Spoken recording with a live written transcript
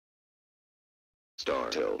Star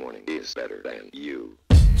till morning is better than you.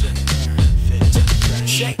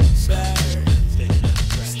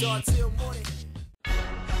 Star till morning.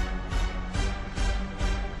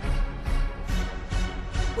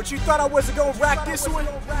 What you thought I wasn't gonna rock this one?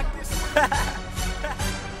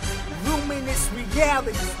 Luminous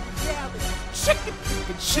Reality.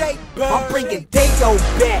 Jaybird. I'm bringing Daygo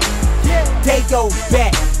back. Daygo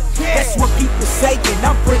back. That's what people saying.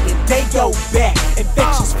 I'm bringing Daygo back.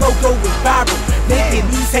 Infectious flow going viral, making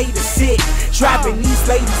these haters sick, driving these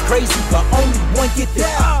ladies crazy, but only one get the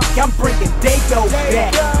I'm bringing Daygo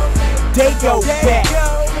back. Daygo back.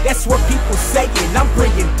 That's what people saying. I'm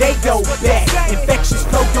bringing Daygo back. Infectious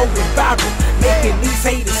flow going viral, making these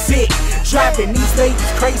haters sick, driving these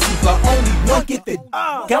ladies crazy, but only one get the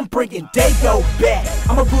I'm bringing Daygo back.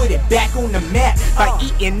 I'ma put it back on the map by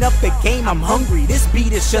eating up the game. I'm hungry. This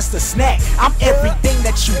beat is just a snack. I'm everything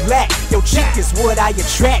that you lack. Yo, chick is what I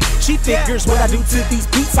attract. She figures what I do to these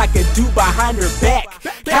beats I can do behind her back.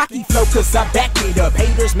 Cocky flow cause I back it up.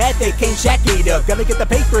 Haters mad they can't jack it up. Gonna get the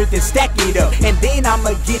paper then stack it up, and then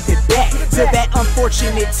I'ma give it back to that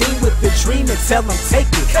unfortunate team with the dream and tell them take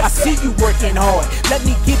it. I see you working hard. Let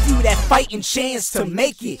me give you that fighting chance to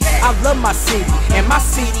make it. I love my city and my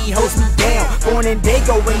city holds me down. Born in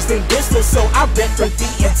Daygo, raised in Vista, so I rep for the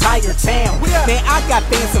entire town. Man, I got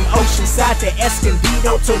fans from Oceanside to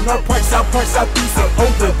Escondido to North Park, South Park, Southeast, and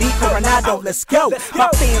over the Coronado. Let's go. My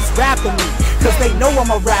fans rapping me cause they know I'm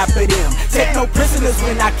a rap for them. Take no prisoners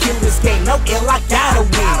when I kill this game. No ill, I gotta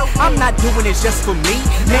win. I'm not doing it just for me,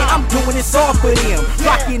 man, I'm doing this all for them.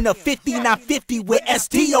 Rocking a 5950 with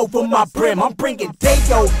SD over my brim. I'm bringing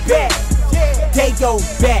Daygo back. Daygo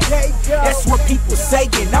back. That's what people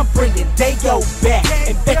saying. I'm bringing Daygo back.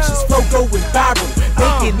 Infectious flow going viral,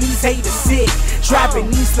 making these haters sick, driving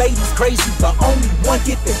these ladies crazy, but only one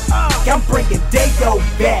get the I'm bringing Daygo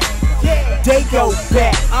back. Daygo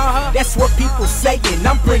back. That's what people saying.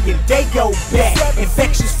 I'm bringing Daygo back.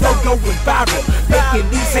 Infectious flow going viral, making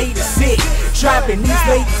these haters sick, driving these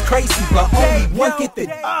ladies crazy, but only one get the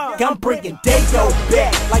I'm bringing Daygo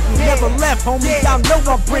back. Like we never left, homie. Y'all know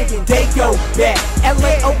I'm bringing Daygo back.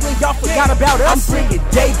 LA, Oakland, y'all forgot about us. I'm bringing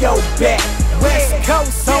Daygo back. West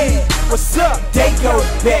Coast, homie. What's up? Daygo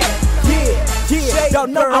back. Yeah. Y'all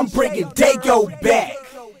know I'm bringing Daygo back.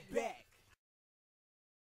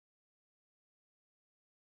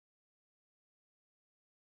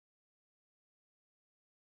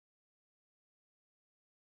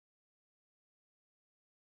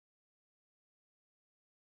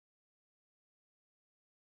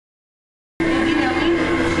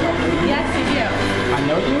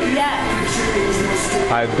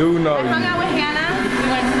 I do know you. I hung out with Hannah. We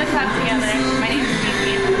went to the club together. My name is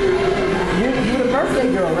Gigi. You're the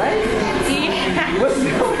birthday girl, right? Yeah. What's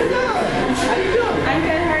going on? How you doing? I'm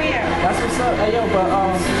good. How are you? That's what's up. Hey, yo, but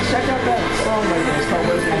check out that song right there. It's called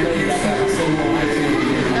Where's My Lady. I got a single on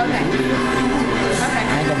Okay. Okay.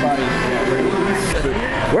 I ain't gonna bother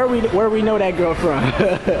you. Where we know that girl from?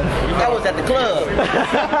 That was at the club.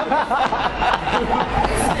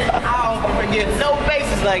 I don't forget no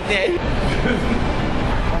faces like that.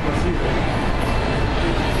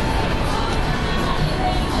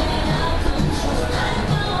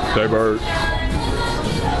 Jaybird. We're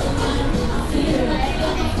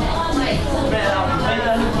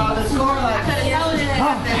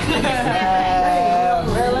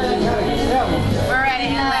at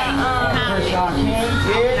it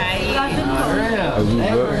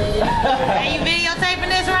Hey, you videotaping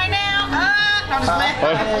this right now? I'm just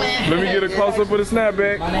playing. Let me get a close up of the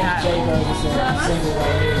snapback. My name is Jaybird.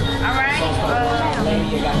 All right.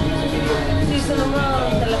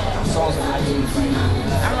 Songs on iTunes right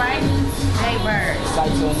now. All right. Jaybird.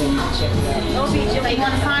 Sites on there, you can check it out. So you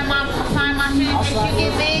want to sign my shit in case you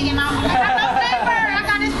get big and all? I got no Jaybird. I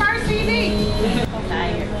got his first CD. I'm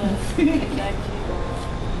tired.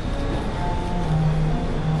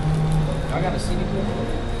 I got a CD clip.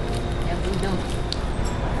 Yes, we do.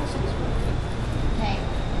 Hey, I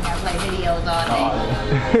gotta play videos all day.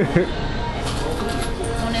 As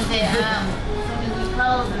soon as we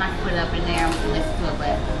close, and I can put it up in there and we can listen to it,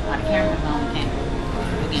 but while the camera's on, we can't.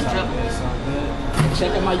 We'll get in trouble.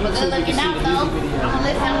 Check out my But YouTube. good looking out, though. I'm gonna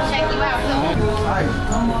listen, I'm gonna check you out, too.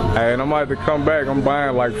 Hey, and I'm about to come back. I'm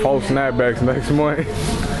buying like 4 snapbacks next month.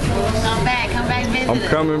 Come back, visit I'm us.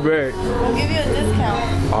 coming back. We'll give you a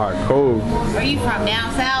discount. All right, cool. Where are you from,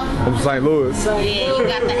 down south? I'm from St. Louis. Yeah, you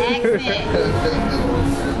got the accent. You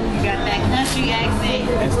got that country accent.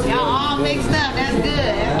 Y'all all mixed up. That's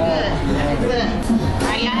good. That's good. All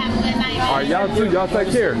right, y'all have a good night. All right, y'all too. Y'all take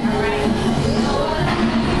care.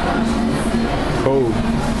 Cool.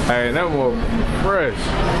 Hey, that was fresh.